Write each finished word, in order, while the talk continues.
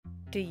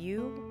Do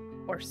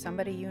you or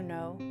somebody you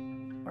know,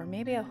 or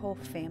maybe a whole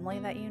family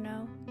that you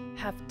know,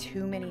 have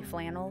too many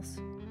flannels?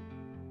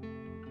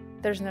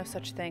 There's no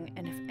such thing,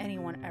 and if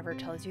anyone ever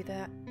tells you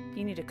that,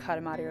 you need to cut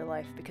them out of your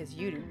life because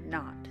you do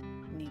not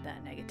need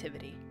that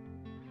negativity.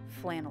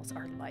 Flannels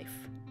are life.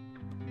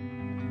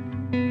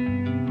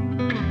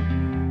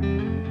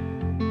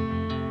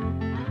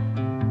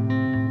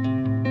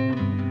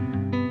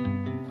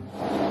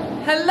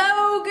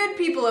 Hello, good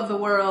people of the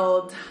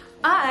world.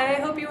 I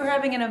hope you are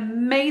having an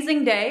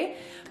amazing day.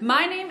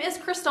 My name is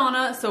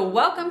Crys'Dawna, so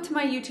welcome to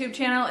my YouTube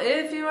channel.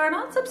 If you are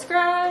not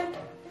subscribed,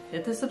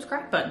 hit the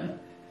subscribe button.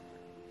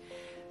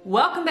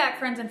 Welcome back,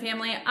 friends and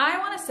family. I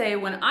want to say,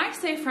 when I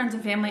say friends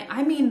and family,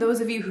 I mean those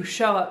of you who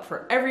show up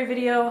for every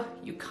video,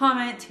 you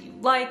comment, you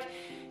like,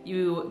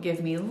 you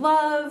give me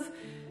love,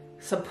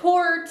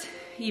 support,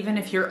 even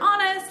if you're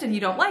honest and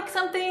you don't like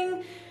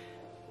something.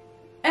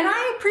 And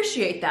I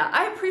appreciate that.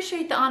 I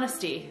appreciate the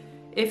honesty.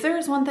 If there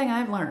is one thing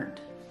I've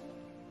learned,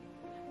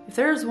 if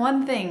there is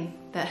one thing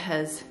that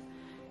has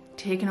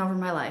taken over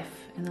my life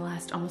in the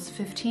last almost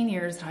 15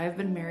 years that I have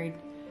been married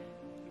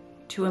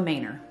to a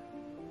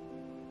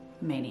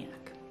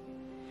maniac,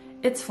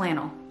 it's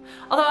flannel.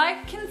 Although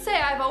I can say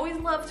I've always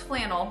loved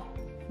flannel,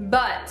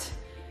 but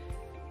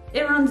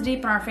it runs deep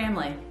in our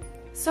family.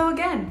 So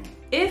again,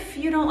 if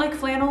you don't like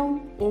flannel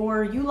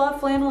or you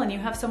love flannel and you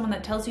have someone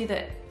that tells you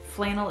that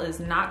flannel is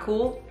not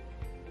cool,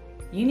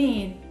 you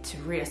need to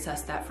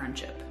reassess that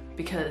friendship,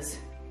 because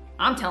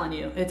I'm telling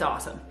you, it's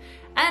awesome.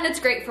 And it's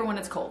great for when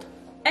it's cold.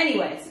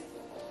 Anyways,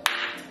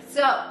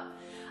 so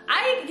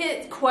I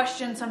get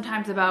questions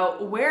sometimes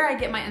about where I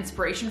get my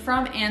inspiration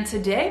from, and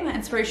today my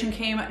inspiration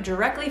came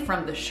directly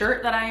from the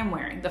shirt that I am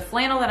wearing, the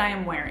flannel that I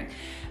am wearing.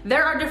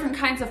 There are different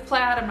kinds of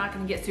plaid. I'm not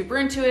gonna get super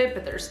into it,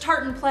 but there's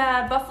tartan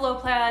plaid, buffalo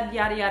plaid,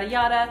 yada, yada,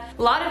 yada.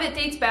 A lot of it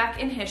dates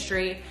back in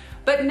history,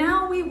 but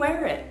now we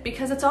wear it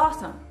because it's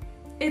awesome.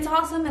 It's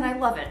awesome and I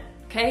love it,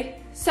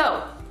 okay?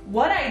 So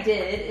what I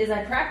did is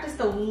I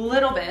practiced a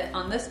little bit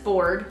on this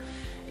board.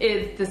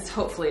 This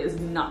hopefully is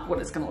not what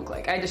it's gonna look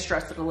like. I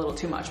distressed it a little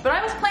too much, but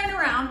I was playing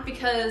around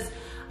because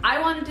I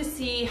wanted to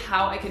see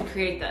how I could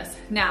create this.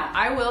 Now,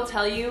 I will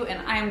tell you,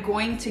 and I am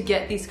going to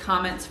get these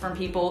comments from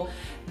people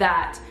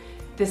that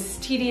this is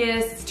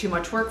tedious, it's too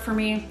much work for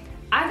me.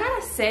 I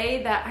gotta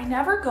say that I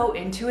never go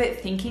into it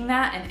thinking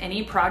that in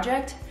any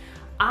project.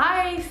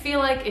 I feel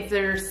like if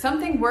there's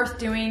something worth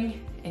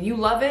doing and you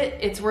love it,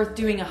 it's worth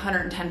doing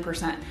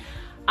 110%.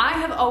 I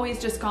have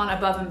always just gone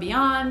above and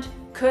beyond.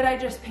 Could I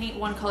just paint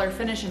one color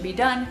finish and be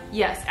done?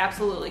 Yes,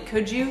 absolutely.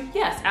 Could you?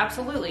 Yes,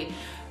 absolutely.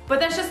 But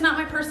that's just not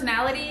my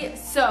personality.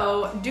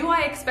 So do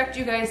I expect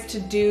you guys to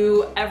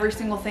do every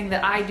single thing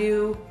that I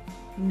do?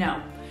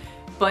 No.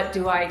 But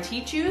do I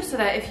teach you so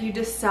that if you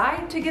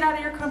decide to get out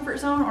of your comfort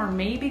zone or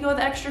maybe go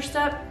the extra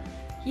step?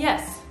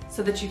 Yes,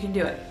 so that you can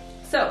do it.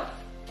 So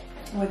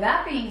with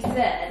that being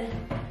said,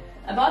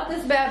 I bought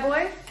this bad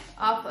boy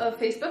off of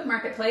Facebook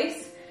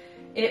Marketplace.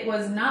 It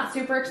was not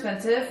super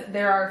expensive.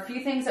 There are a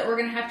few things that we're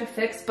gonna have to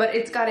fix, but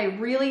it's got a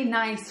really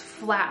nice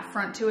flat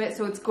front to it,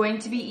 so it's going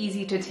to be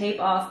easy to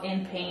tape off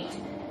and paint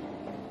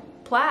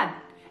plaid.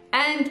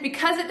 And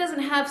because it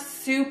doesn't have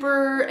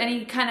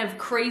any kind of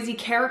crazy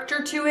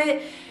character to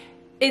it,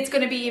 it's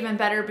gonna be even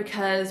better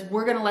because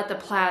we're gonna let the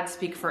plaid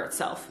speak for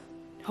itself,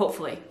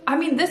 hopefully. I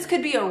mean, this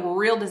could be a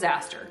real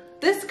disaster.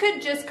 This could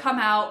just come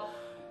out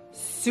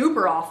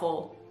super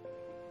awful.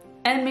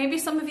 And maybe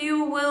some of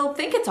you will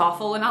think it's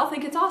awful and I'll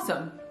think it's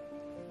awesome.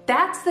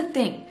 That's the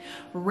thing.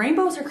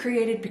 Rainbows are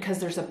created because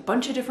there's a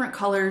bunch of different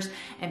colors,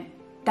 and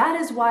that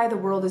is why the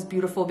world is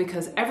beautiful,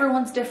 because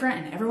everyone's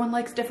different and everyone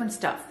likes different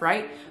stuff,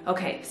 right?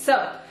 Okay,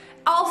 so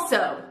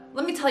also,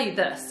 let me tell you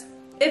this.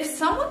 If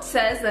someone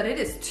says that it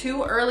is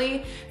too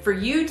early for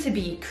you to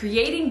be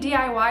creating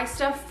DIY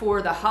stuff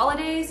for the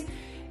holidays,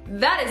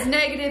 that is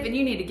negative and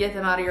you need to get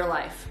them out of your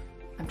life.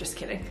 I'm just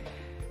kidding.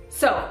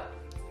 So,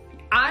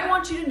 I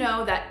want you to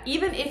know that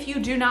even if you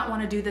do not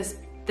want to do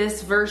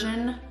this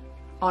version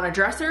on a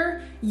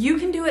dresser, you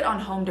can do it on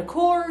home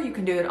decor, you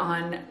can do it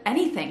on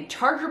anything.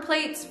 Charger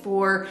plates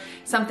for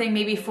something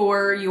maybe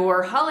for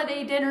your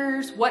holiday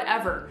dinners,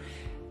 whatever.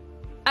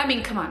 I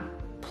mean, come on.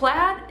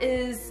 Plaid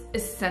is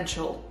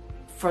essential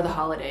for the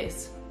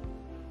holidays.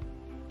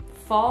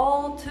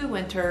 Fall to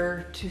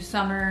winter to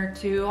summer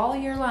to all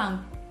year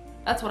long.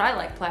 That's what I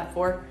like plaid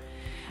for.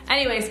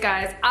 Anyways,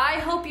 guys, I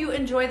hope you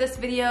enjoy this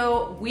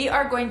video. We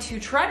are going to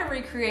try to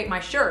recreate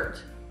my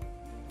shirt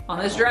on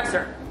this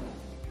dresser.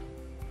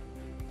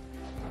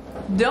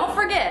 Don't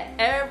forget,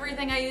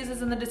 everything I use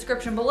is in the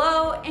description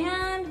below,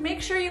 and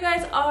make sure you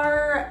guys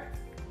are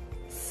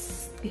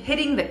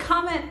hitting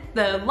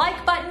the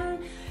like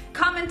button,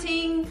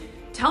 commenting,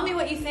 tell me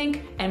what you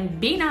think,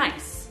 and be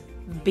nice.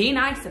 Be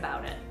nice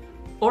about it,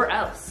 or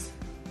else.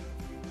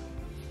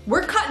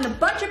 We're cutting a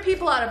bunch of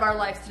people out of our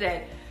lives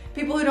today.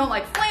 People who don't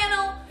like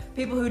flannel,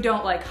 people who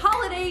don't like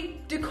holiday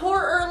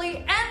decor early,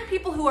 and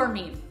people who are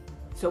mean.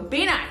 So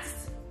be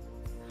nice.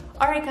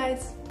 All right,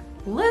 guys,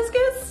 let's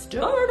get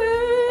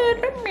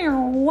started.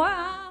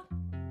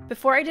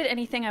 Before I did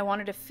anything, I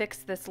wanted to fix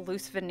this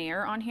loose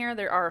veneer on here.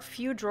 There are a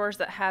few drawers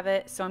that have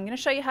it, so I'm going to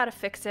show you how to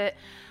fix it.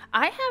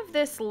 I have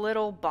this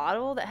little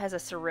bottle that has a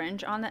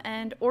syringe on the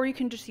end, or you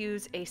can just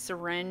use a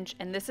syringe,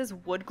 and this is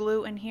wood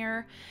glue in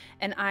here,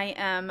 and I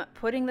am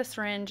putting the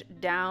syringe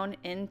down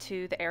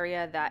into the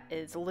area that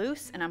is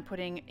loose, and I'm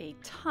putting a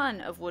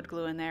ton of wood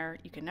glue in there.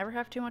 You can never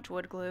have too much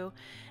wood glue.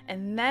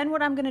 And then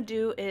what I'm going to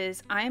do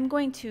is I am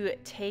going to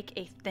take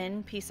a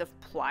thin piece of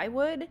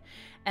plywood,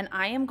 and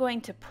I am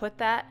going to put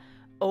that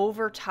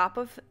over top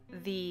of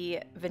the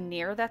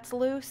veneer that's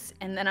loose,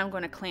 and then I'm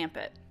going to clamp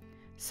it.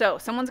 So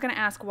someone's going to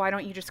ask, why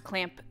don't you just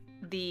clamp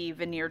the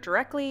veneer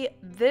directly?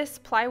 This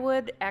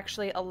plywood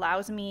actually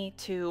allows me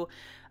to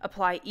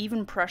apply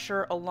even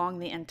pressure along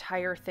the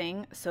entire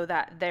thing so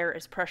that there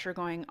is pressure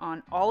going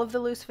on all of the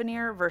loose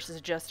veneer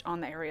versus just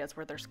on the areas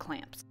where there's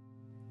clamps.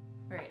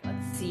 All right,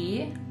 let's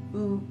see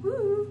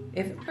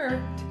if it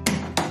worked.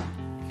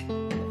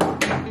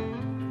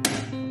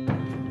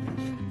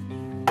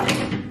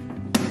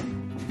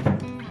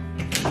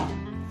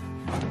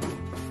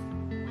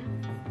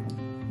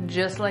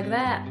 Just like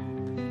that.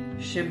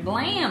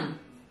 Shablam!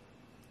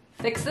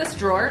 Fix this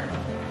drawer.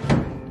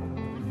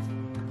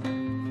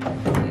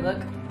 See, look.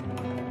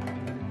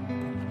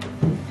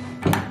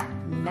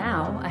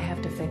 Now I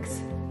have to fix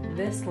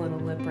this little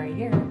lip right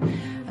here.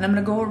 And I'm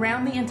gonna go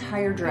around the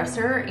entire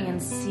dresser and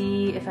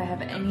see if I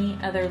have any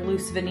other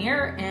loose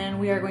veneer, and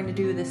we are going to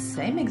do the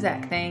same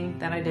exact thing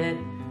that I did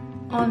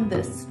on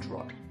this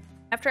drawer.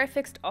 After I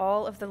fixed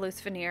all of the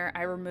loose veneer,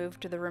 I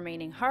removed the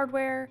remaining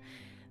hardware.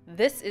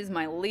 This is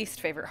my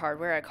least favorite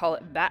hardware. I call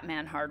it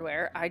Batman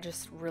hardware. I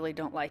just really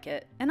don't like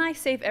it. And I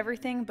save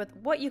everything, but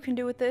what you can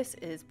do with this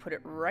is put it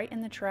right in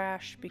the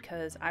trash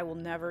because I will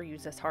never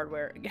use this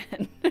hardware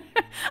again.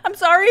 I'm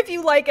sorry if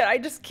you like it, I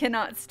just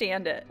cannot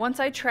stand it.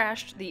 Once I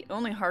trashed the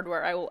only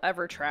hardware I will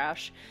ever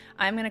trash,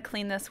 I'm gonna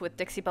clean this with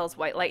Dixie Belle's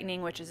White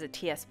Lightning, which is a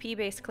TSP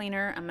based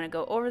cleaner. I'm gonna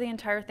go over the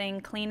entire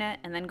thing, clean it,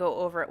 and then go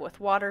over it with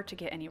water to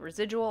get any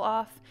residual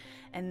off.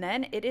 And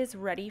then it is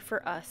ready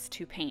for us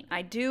to paint.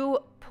 I do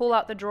pull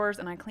out the drawers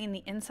and I clean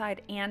the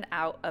inside and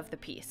out of the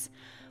piece.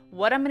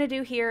 What I'm gonna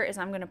do here is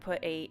I'm gonna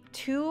put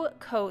 2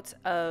 coats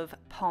of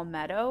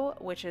Palmetto,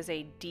 which is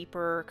a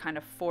deeper kind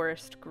of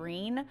forest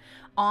green,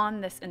 on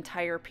this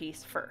entire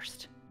piece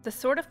first. The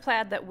sort of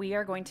plaid that we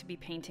are going to be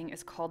painting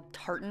is called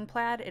Tartan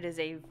Plaid. It is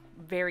a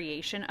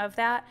variation of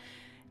that.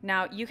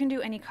 Now you can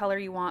do any color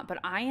you want, but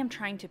I am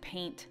trying to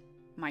paint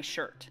my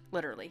shirt,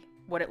 literally,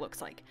 what it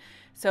looks like.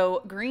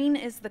 So green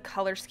is the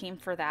color scheme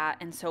for that,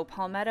 and so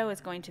Palmetto is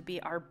going to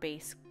be our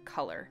base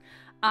color.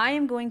 I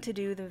am going to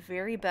do the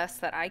very best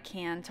that I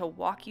can to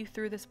walk you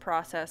through this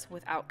process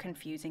without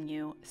confusing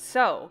you.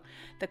 So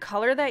the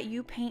color that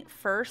you paint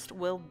first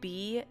will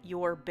be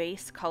your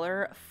base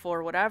color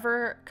for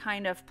whatever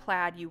kind of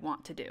plaid you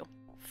want to do.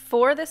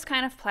 For this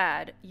kind of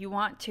plaid, you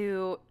want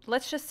to,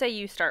 let's just say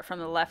you start from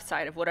the left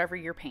side of whatever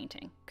you're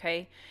painting,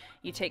 okay?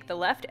 You take the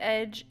left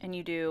edge and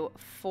you do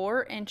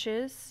 4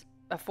 inches,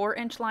 a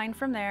 4-inch line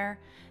from there,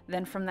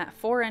 then from that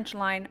 4-inch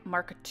line,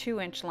 mark a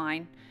 2-inch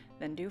line,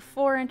 then do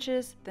 4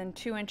 inches, then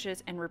 2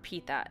 inches, and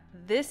repeat that.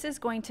 This is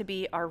going to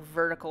be our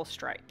vertical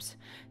stripes.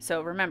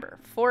 So remember,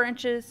 4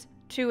 inches,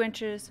 2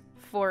 inches,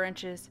 4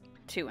 inches,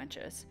 2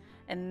 inches.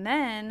 And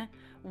then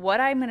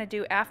what I'm gonna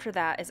do after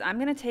that is I'm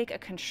gonna take a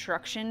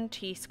construction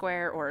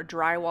T-square, or a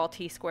DryWall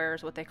T-square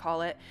is what they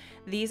call it.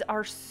 These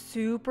are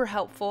super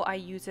helpful. I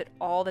use it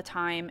all the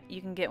time.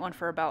 You can get one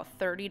for about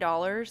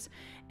 $30,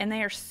 and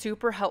they are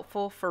super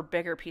helpful for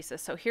bigger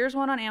pieces. So here's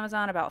one on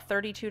Amazon, about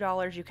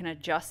 $32. You can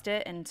adjust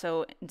it, and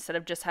so instead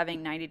of just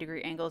having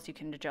 90-degree angles, you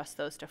can adjust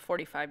those to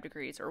 45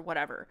 degrees or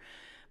whatever.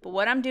 But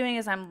what I'm doing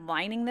is I'm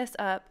lining this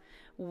up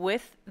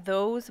with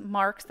those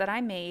marks that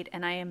I made,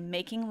 and I am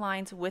making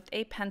lines with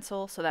a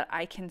pencil so that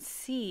I can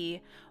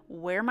see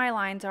where my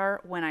lines are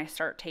when I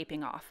start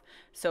taping off.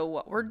 So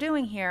what we're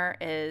doing here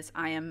is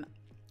I am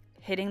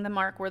hitting the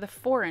mark where the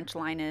 4-inch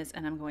line is,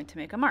 and I'm going to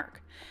make a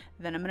mark.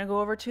 Then I'm going to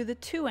go over to the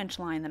 2-inch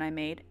line that I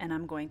made, and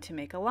I'm going to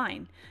make a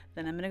line.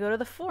 Then I'm going to go to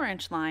the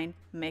 4-inch line,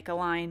 make a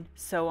line,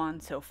 so on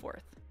and so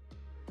forth.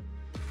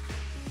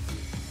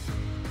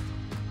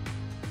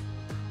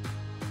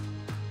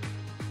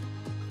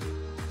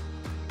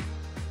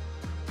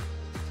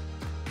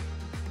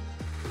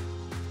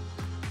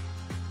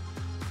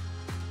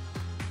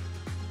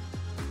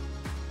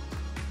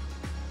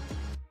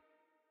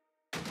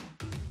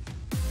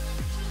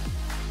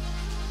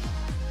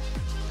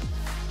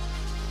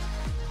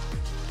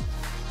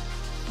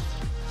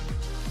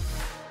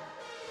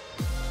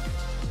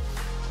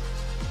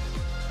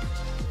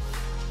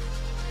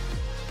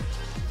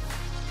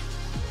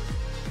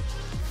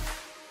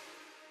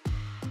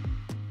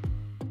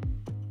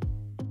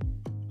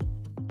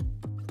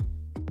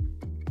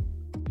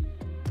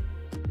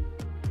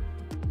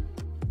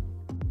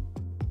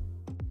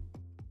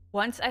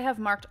 Once I have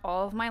marked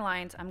all of my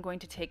lines, I'm going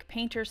to take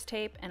painter's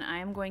tape and I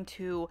am going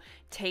to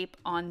tape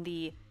on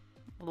the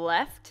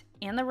left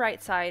and the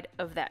right side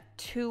of that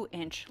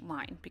 2-inch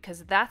line,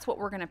 because that's what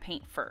we're going to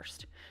paint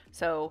first.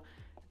 So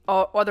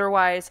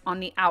otherwise on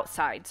the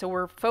outside. So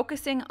we're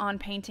focusing on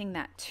painting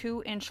that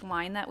 2-inch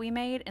line that we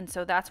made, and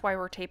so that's why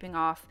we're taping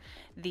off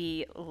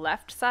the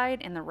left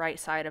side and the right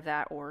side of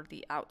that, or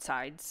the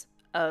outsides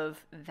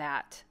of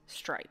that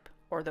stripe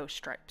or those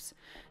stripes.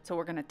 So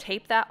we're going to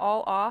tape that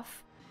all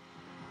off.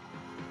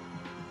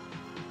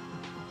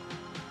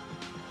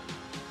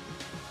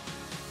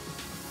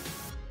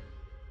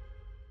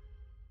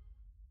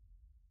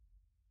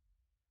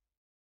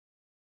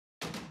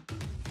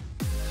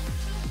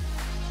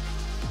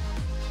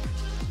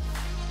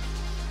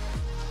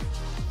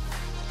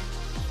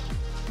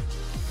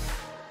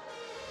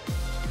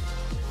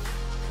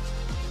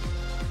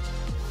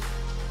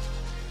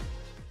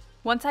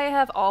 Once I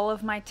have all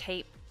of my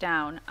tape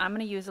down, I'm going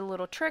to use a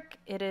little trick.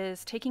 It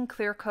is taking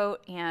clear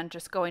coat and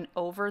just going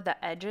over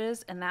the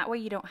edges, and that way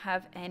you don't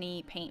have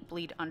any paint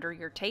bleed under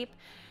your tape.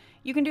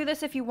 You can do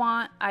this if you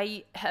want.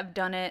 I have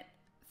done it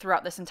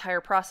throughout this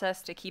entire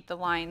process to keep the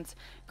lines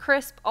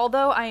crisp.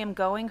 Although I am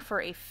going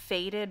for a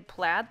faded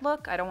plaid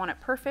look, I don't want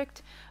it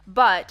perfect,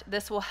 but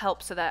this will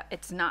help so that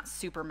it's not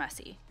super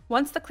messy.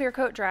 Once the clear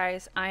coat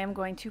dries, I am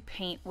going to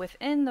paint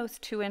within those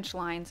 2-inch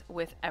lines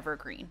with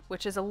Evergreen,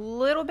 which is a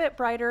little bit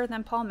brighter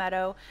than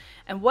Palmetto.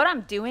 And what I'm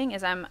doing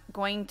is I'm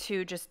going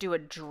to just do a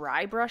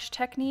dry brush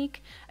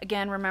technique.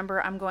 Again,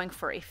 remember, I'm going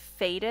for a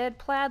faded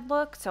plaid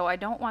look, so I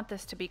don't want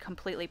this to be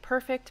completely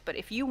perfect, but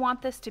if you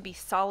want this to be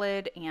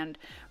solid and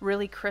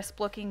really crisp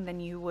looking, then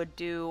you would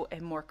do a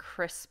more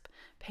crisp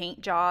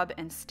paint job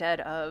instead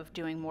of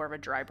doing more of a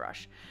dry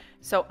brush.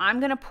 So I'm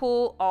going to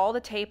pull all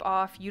the tape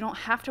off. You don't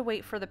have to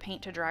wait for the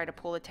paint to dry to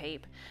pull the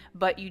tape,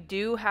 but you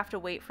do have to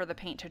wait for the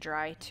paint to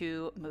dry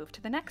to move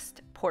to the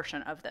next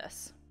portion of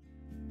this.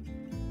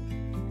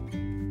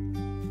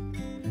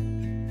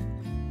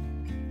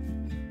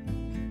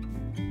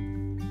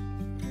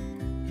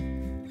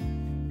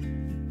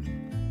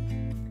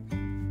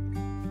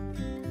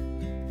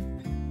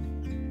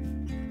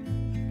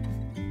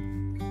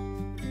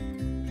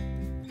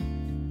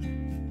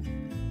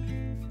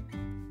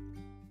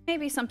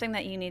 Maybe something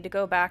that you need to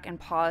go back and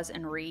pause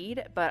and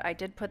read, but I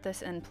did put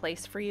this in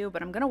place for you,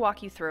 but I'm going to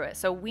walk you through it.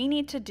 So we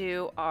need to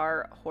do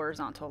our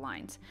horizontal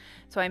lines.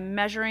 So I'm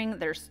measuring,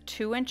 there's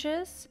 2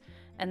 inches,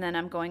 and then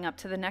I'm going up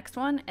to the next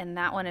one, and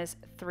that one is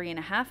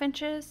 3.5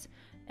 inches,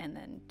 and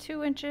then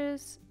 2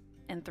 inches,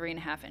 and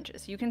 3.5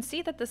 inches. You can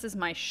see that this is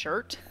my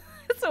shirt.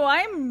 So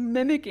I'm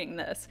mimicking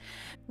this.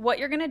 What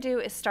you're going to do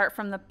is start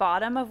from the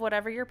bottom of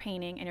whatever you're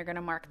painting, and you're going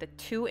to mark the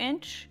 2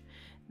 inch,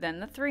 then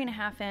the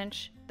 3.5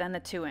 inch, then the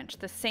 2 inch,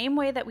 the same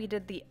way that we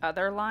did the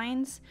other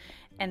lines.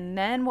 And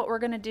then what we're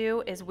going to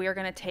do is we are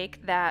going to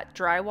take that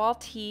DryWall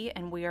T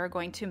and we are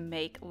going to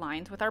make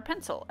lines with our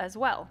pencil as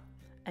well.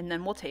 And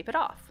then we'll tape it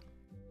off.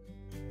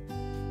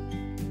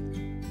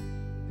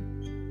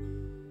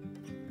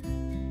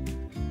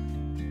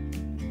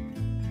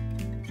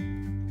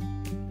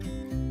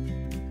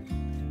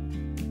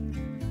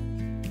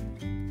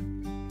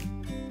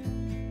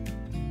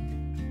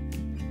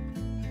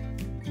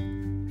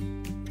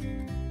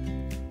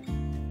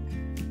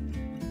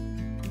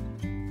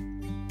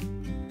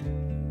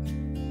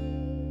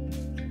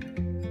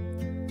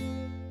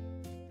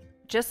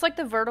 Just like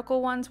the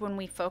vertical ones, when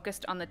we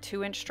focused on the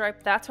 2 inch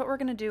stripe, that's what we're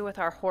going to do with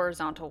our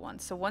horizontal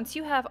ones. So once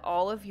you have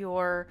all of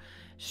your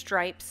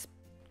stripes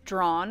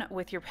drawn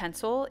with your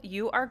pencil,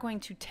 you are going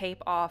to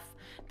tape off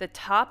the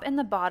top and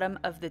the bottom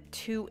of the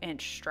 2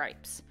 inch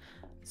stripes.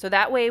 So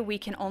that way we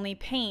can only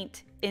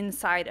paint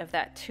inside of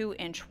that 2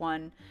 inch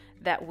one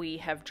that we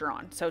have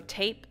drawn. So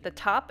tape the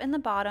top and the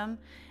bottom,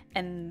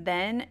 and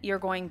then you're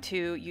going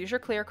to use your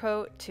clear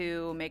coat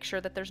to make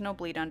sure that there's no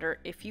bleed under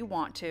if you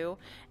want to.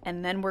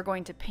 And then we're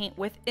going to paint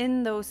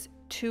within those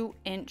 2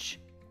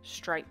 inch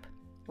stripe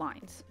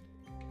lines.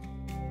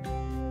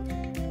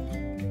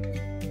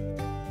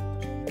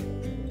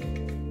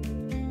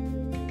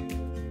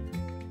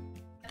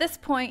 At this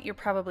point, you're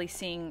probably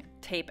seeing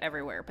tape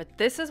everywhere, but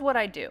this is what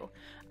I do.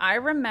 I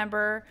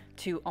remember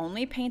to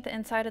only paint the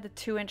inside of the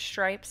 2 inch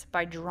stripes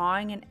by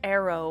drawing an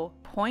arrow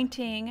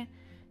pointing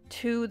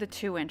to the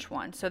 2 inch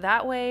one. So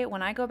that way,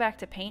 when I go back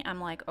to paint,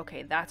 I'm like,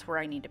 okay, that's where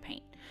I need to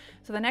paint.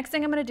 So the next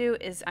thing I'm going to do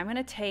is I'm going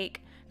to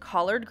take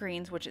collard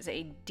greens, which is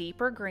a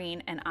deeper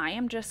green, and I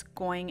am just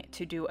going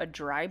to do a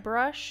dry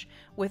brush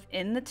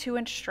within the 2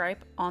 inch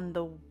stripe on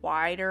the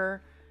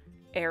wider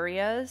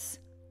areas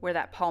where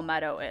that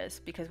palmetto is,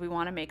 because we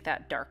want to make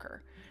that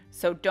darker.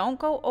 So don't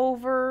go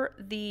over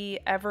the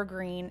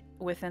evergreen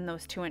within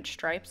those 2 inch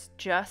stripes,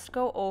 just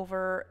go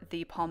over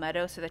the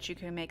palmetto so that you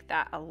can make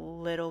that a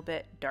little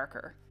bit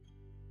darker.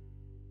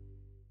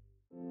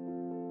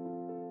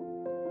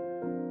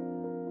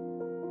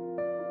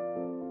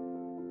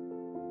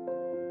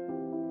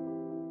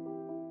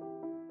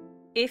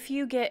 If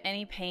you get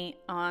any paint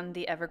on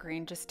the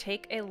evergreen, just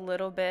take a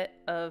little bit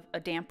of a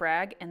damp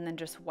rag and then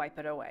just wipe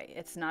it away.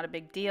 It's not a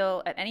big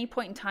deal. At any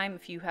point in time,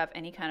 if you have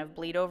any kind of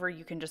bleed over,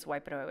 you can just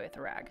wipe it away with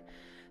a rag.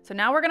 So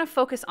now we're going to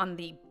focus on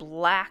the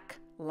black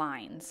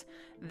lines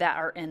that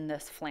are in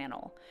this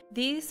flannel.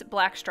 These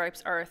black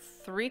stripes are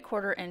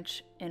 3/4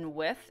 inch in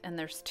width, and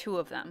there's 2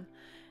 of them.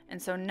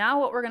 And so now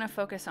what we're going to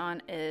focus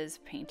on is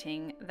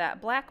painting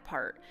that black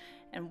part.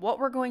 And what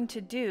we're going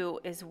to do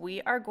is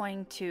we are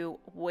going to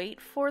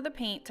wait for the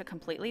paint to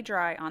completely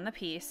dry on the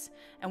piece,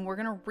 and we're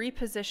going to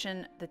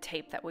reposition the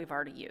tape that we've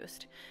already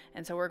used.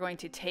 And so we're going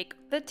to take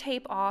the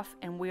tape off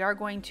and we are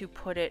going to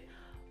put it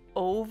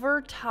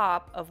over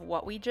top of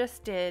what we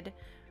just did,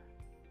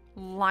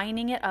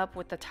 lining it up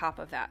with the top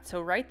of that.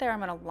 So right there, I'm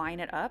going to line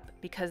it up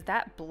because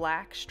that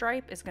black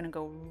stripe is going to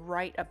go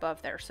right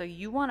above there. So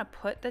you want to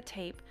put the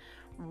tape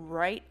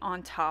right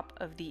on top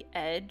of the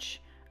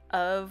edge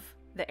of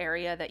the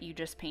area that you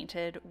just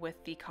painted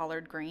with the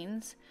colored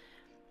greens.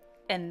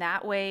 And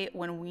that way,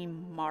 when we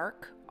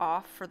mark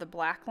off for the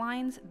black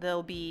lines,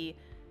 they'll be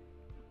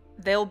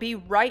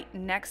right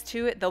next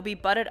to it. They'll be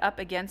butted up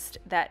against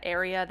that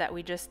area that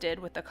we just did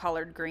with the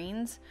colored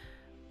greens,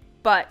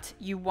 but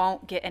you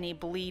won't get any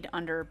bleed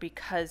under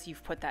because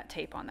you've put that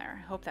tape on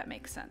there. I hope that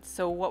makes sense.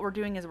 So what we're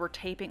doing is we're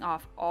taping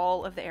off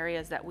all of the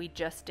areas that we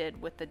just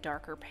did with the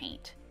darker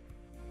paint.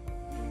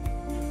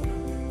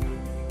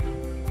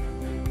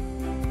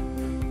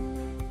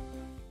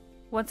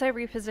 Once I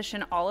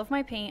reposition all of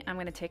my paint, I'm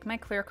going to take my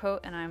clear coat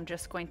and I'm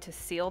just going to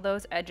seal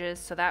those edges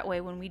so that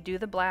way when we do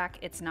the black,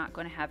 it's not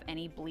going to have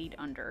any bleed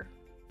under.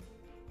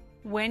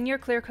 When your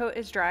clear coat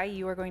is dry,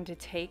 you are going to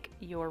take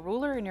your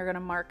ruler and you're going to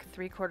mark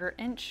 3/4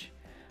 inch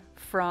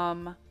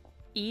from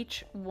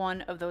each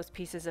one of those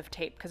pieces of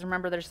tape. Because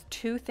remember, there's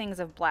 2 things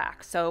of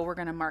black. So we're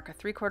going to mark a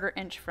 3/4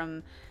 inch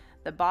from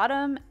the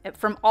bottom,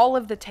 from all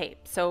of the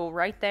tape. So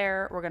right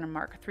there, we're going to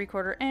mark a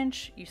 3/4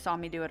 inch. You saw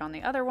me do it on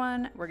the other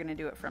one. We're going to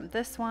do it from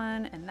this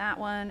one and that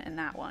one and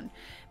that one,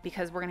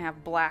 because we're going to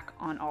have black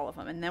on all of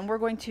them. And then we're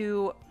going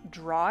to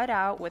draw it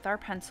out with our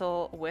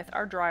pencil, with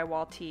our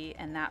DryWall T,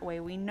 and that way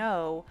we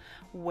know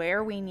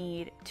where we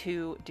need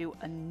to do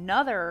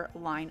another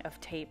line of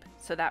tape,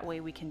 so that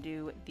way we can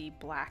do the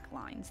black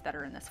lines that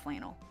are in this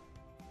flannel.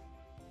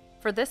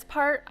 For this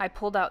part, I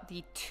pulled out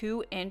the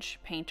 2-inch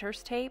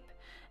painter's tape,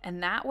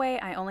 and that way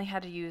I only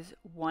had to use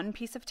 1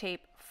 piece of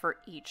tape for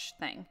each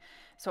thing.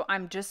 So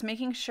I'm just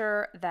making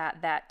sure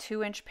that that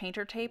 2-inch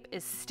painter tape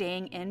is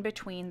staying in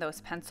between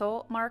those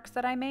pencil marks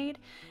that I made,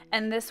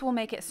 and this will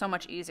make it so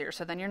much easier.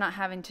 So then you're not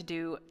having to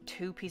do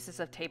 2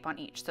 pieces of tape on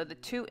each. So the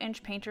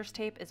 2-inch painter's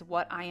tape is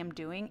what I am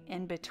doing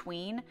in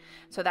between.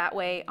 So that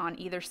way on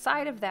either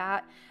side of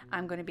that,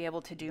 I'm going to be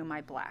able to do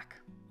my black.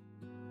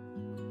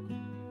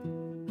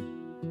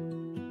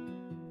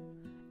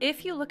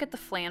 If you look at the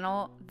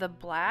flannel, the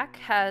black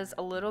has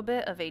a little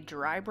bit of a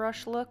dry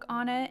brush look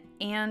on it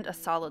and a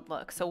solid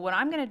look. So what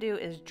I'm going to do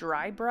is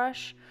dry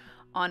brush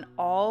on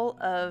all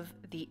of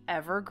the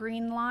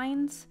evergreen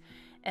lines,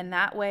 and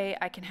that way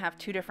I can have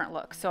 2 different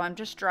looks. So I'm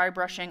just dry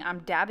brushing, I'm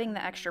dabbing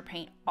the extra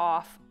paint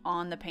off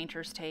on the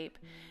painter's tape,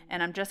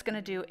 and I'm just going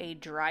to do a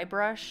dry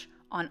brush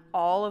on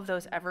all of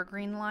those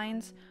evergreen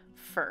lines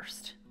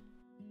first.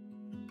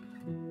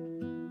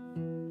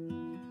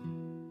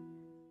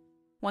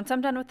 Once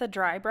I'm done with the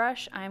dry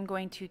brush, I'm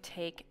going to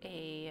take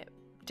a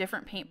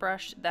different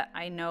paintbrush that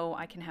I know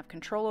I can have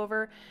control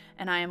over,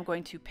 and I am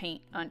going to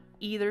paint on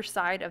either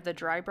side of the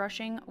dry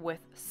brushing with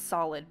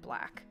solid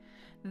black.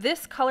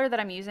 This color that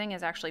I'm using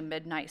is actually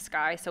Midnight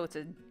Sky, so it's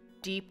a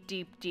deep,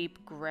 deep,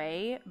 deep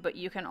gray, but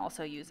you can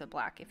also use a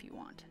black if you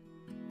want.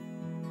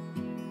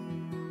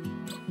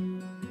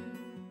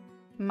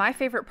 My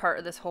favorite part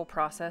of this whole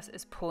process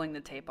is pulling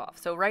the tape off.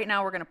 So right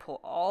now we're going to pull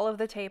all of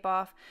the tape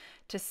off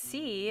to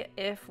see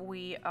if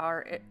we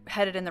are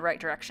headed in the right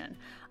direction.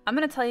 I'm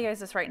going to tell you guys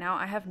this right now.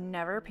 I have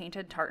never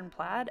painted tartan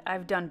plaid.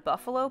 I've done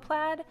buffalo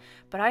plaid,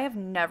 but I have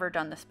never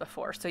done this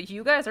before. So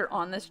you guys are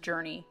on this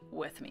journey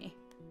with me.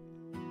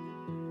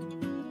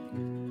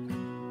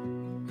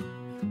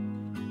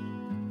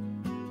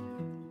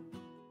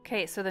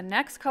 Okay, so the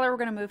next color we're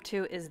going to move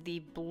to is the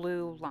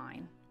blue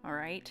line. All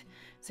right,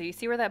 so you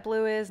see where that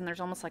blue is, and there's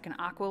almost like an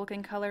aqua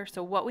looking color.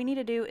 So what we need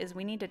to do is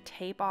we need to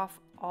tape off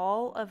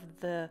all of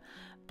the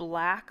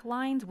black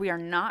lines. We are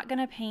not going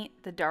to paint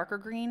the darker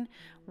green.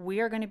 We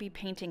are going to be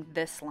painting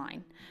this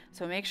line.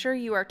 So make sure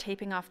you are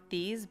taping off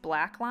these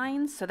black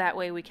lines so that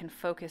way we can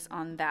focus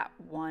on that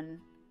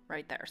one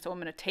right there. So I'm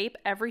going to tape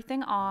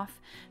everything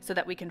off so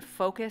that we can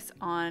focus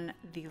on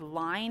the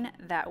line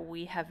that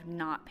we have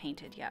not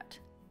painted yet.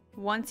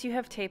 Once you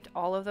have taped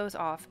all of those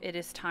off, it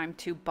is time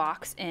to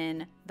box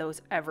in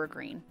those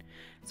evergreen.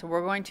 So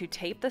we're going to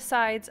tape the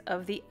sides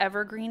of the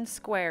evergreen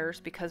squares,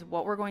 because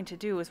what we're going to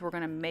do is we're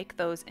going to make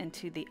those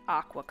into the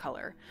aqua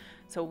color.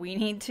 So we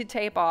need to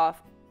tape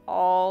off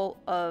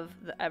all of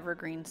the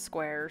evergreen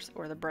squares,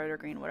 or the brighter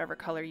green, whatever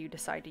color you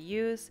decide to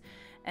use.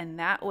 And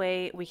that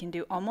way we can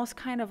do almost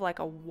kind of like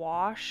a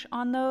wash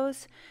on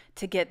those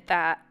to get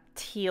that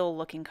teal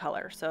looking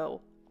color.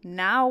 So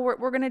now what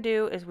we're going to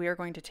do is we are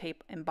going to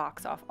tape and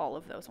box off all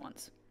of those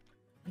ones.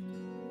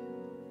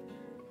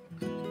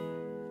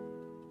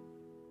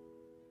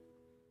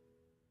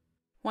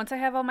 Once I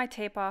have all my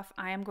tape off,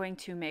 I am going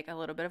to make a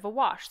little bit of a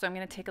wash. So I'm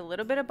going to take a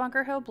little bit of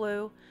Bunker Hill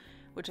Blue,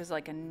 which is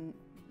like a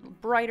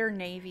brighter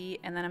navy,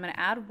 and then I'm going to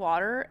add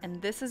water,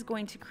 and this is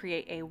going to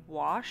create a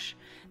wash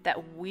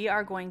that we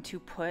are going to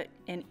put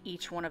in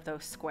each one of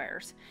those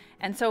squares.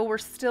 And so we're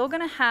still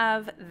going to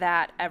have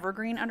that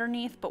evergreen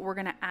underneath, but we're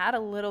going to add a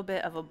little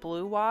bit of a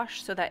blue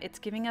wash so that it's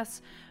giving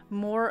us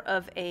more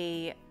of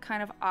a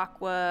kind of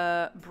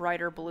aqua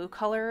brighter blue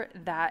color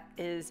that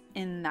is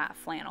in that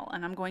flannel.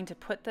 And I'm going to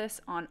put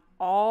this on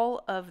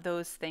all of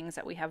those things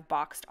that we have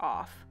boxed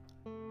off.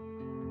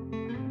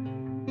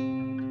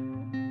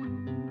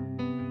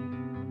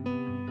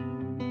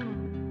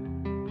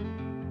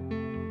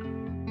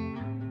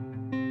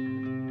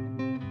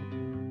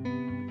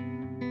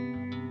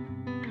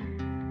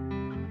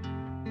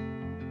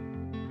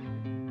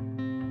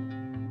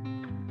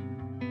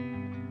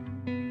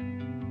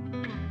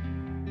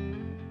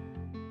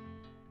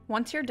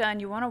 Once you're done,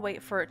 you want to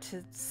wait for it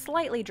to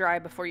slightly dry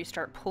before you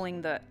start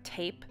pulling the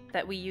tape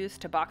that we use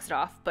to box it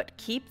off, but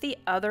keep the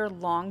other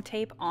long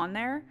tape on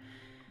there.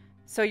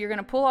 So you're going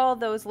to pull all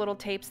those little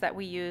tapes that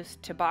we use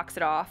to box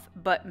it off,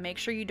 but make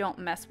sure you don't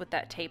mess with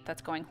that tape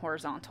that's going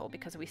horizontal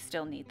because we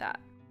still need that.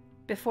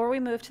 Before we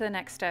move to the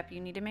next step, you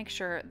need to make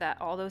sure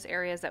that all those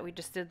areas that we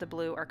just did the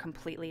blue are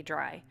completely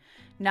dry.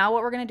 Now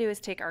what we're going to do is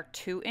take our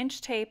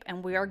 2-inch tape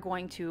and we are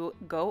going to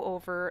go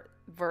over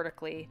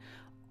vertically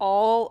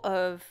all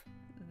of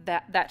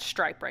that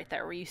stripe right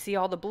there where you see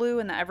all the blue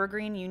and the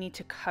evergreen. You need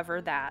to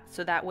cover that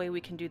so that way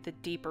we can do the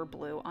deeper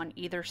blue on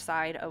either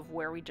side of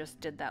where we just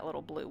did that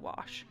little blue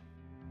wash.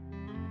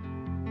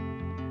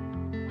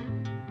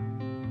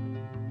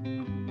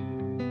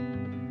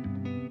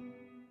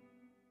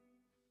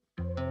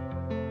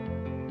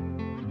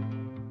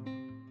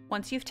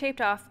 Once you've taped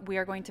off, we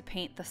are going to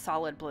paint the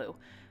solid blue.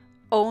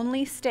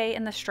 Only stay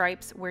in the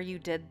stripes where you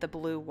did the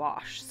blue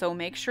wash. So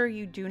make sure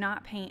you do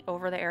not paint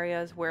over the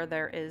areas where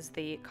there is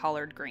the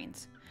collared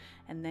greens.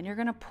 And then you're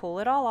gonna pull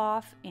it all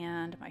off,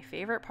 and my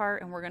favorite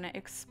part, and we're gonna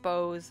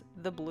expose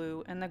the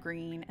blue and the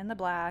green and the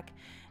black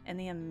and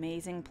the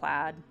amazing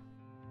plaid.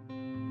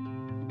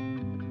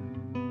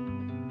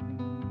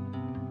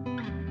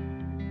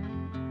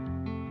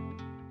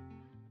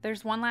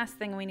 There's one last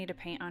thing we need to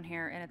paint on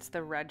here, and it's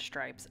the red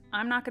stripes.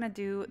 I'm not going to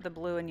do the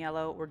blue and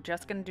yellow, we're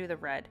just going to do the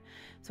red.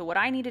 So what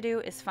I need to do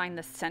is find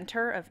the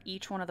center of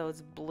each one of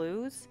those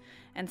blues,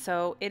 and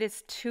so it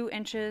is 2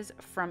 inches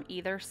from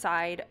either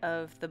side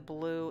of the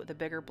blue, the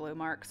bigger blue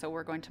mark. So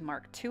we're going to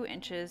mark 2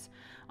 inches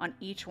on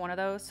each one of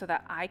those so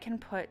that I can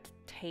put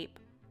tape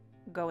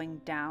going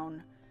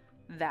down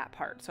that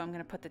part. So I'm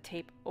going to put the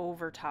tape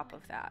over top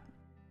of that.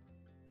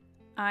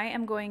 I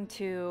am going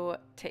to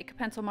take a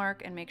pencil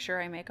mark and make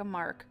sure I make a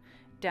mark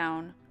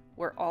down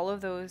where all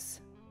of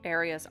those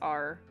areas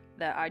are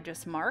that I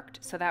just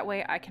marked, so that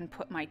way I can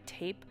put my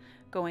tape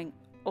going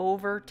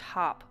over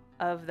top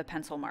of the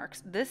pencil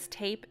marks. This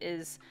tape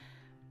is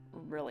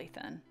really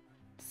thin,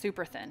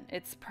 super thin.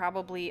 It's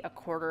probably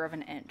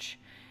 1/4 inch.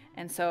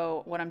 And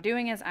so what I'm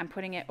doing is I'm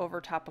putting it over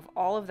top of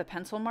all of the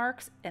pencil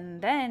marks,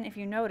 and then if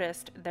you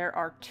noticed, there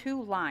are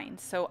 2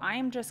 lines. So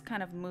I'm just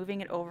kind of moving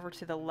it over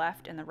to the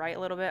left and the right a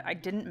little bit. I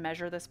didn't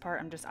measure this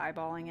part, I'm just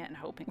eyeballing it and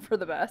hoping for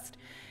the best.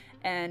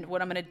 And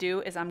what I'm gonna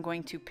do is I'm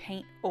going to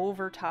paint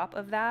over top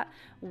of that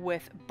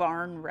with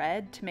barn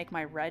red to make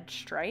my red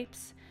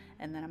stripes.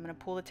 And then I'm going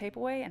to pull the tape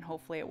away and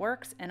hopefully it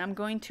works. And I'm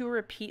going to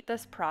repeat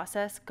this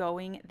process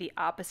going the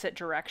opposite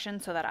direction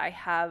so that I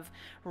have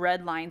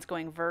red lines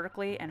going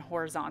vertically and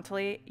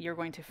horizontally. You're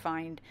going to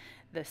find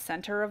the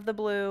center of the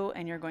blue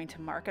and you're going to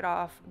mark it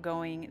off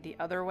going the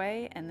other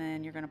way, and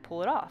then you're going to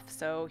pull it off.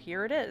 So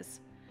here it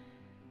is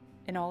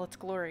in all its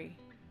glory.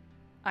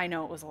 I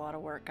know it was a lot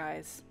of work,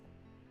 guys,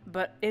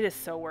 but it is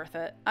so worth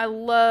it. I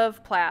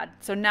love plaid.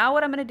 So now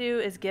what I'm going to do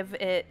is give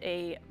it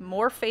a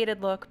more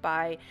faded look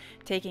by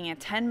taking a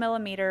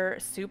 10mm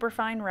super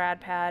fine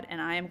rad pad, and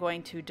I am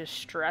going to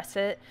distress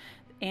it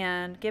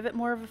and give it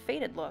more of a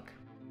faded look.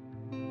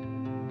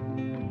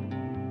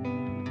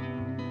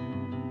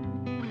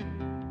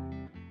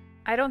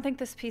 I don't think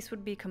this piece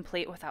would be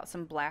complete without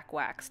some black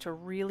wax to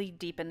really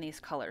deepen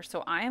these colors.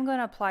 So I am going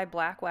to apply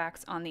black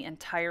wax on the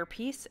entire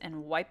piece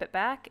and wipe it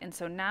back. And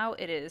so now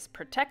it is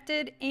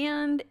protected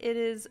and it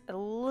is a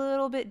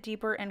little bit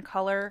deeper in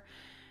color.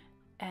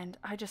 And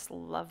I just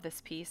love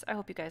this piece. I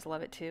hope you guys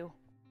love it too.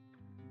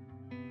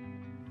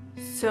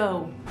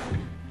 So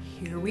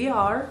here we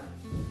are.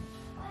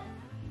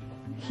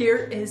 Here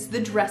is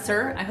the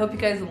dresser. I hope you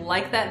guys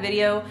like that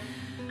video.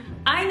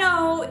 I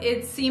know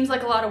it seems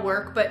like a lot of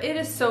work, but it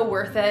is so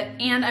worth it.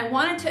 And I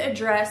wanted to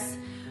address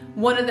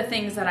one of the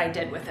things that I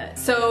did with it.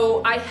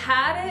 So I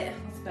had it,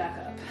 let's back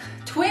up.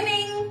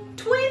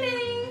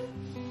 Twinning.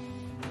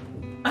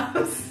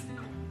 I'm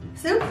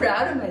so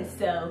proud of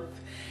myself.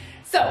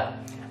 So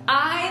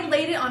I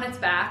laid it on its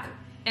back,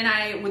 and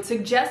I would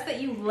suggest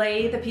that you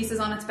lay the pieces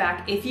on its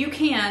back if you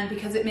can,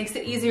 because it makes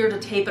it easier to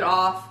tape it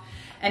off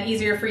and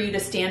easier for you to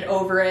stand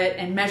over it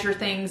and measure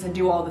things and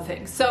do all the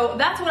things. So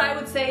that's what I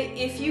would say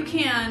if you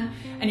can,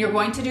 and you're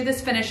going to do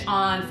this finish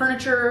on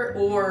furniture,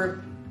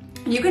 or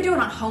you could do it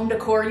on home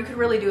decor, you could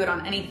really do it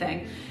on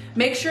anything.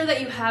 Make sure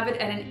that you have it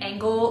at an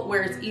angle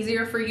where it's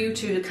easier for you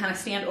to kind of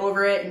stand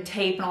over it and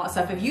tape and all that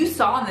stuff. If you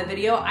saw in the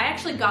video, I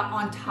actually got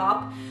on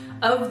top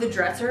of the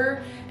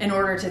dresser in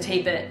order to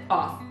tape it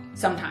off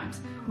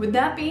sometimes. With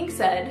that being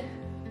said,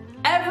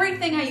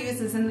 everything I use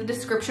is in the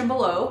description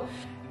below.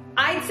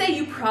 I'd say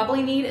you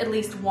probably need at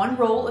least 1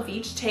 roll of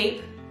each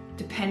tape,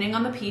 depending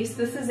on the piece.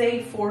 This is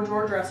a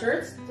 4-drawer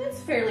dresser. It's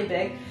fairly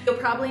big.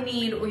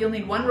 You'll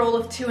need 1 roll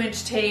of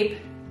 2-inch tape.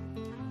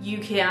 You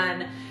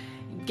can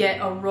get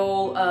a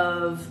roll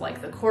of like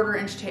the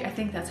 1/4-inch tape. I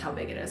think that's how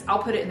big it is.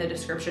 I'll put it in the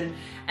description.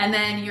 And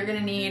then you're gonna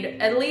need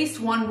at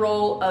least 1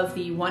 roll of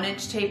the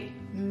 1-inch tape,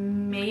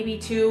 maybe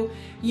 2.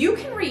 You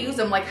can reuse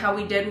them like how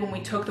we did when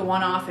we took the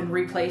one off and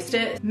replaced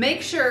it.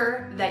 Make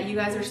sure that you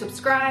guys are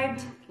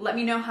subscribed. Let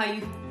me know how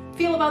you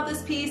feel about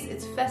this piece.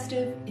 It's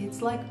festive,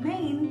 it's like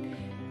Maine,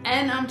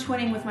 and I'm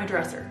twinning with my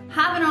dresser.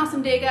 Have an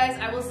awesome day, guys.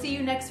 I will see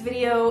you next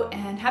video,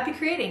 and happy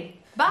creating.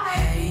 Bye.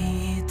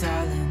 Hey,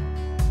 darling,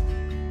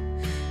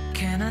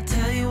 can I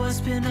tell you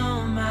what's been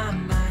on my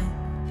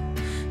mind?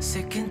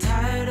 Sick and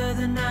tired of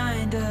the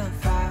 9 to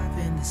 5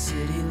 in the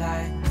city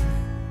life.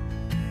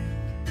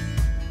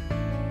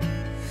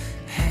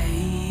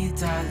 Hey,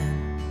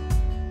 darling,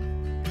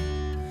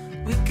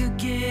 we could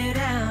get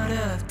out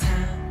of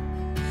town.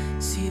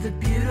 See the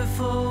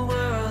beautiful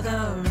world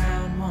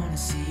around, wanna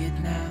see it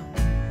now.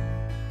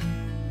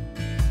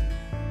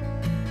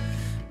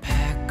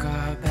 Pack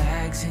our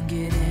bags and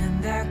get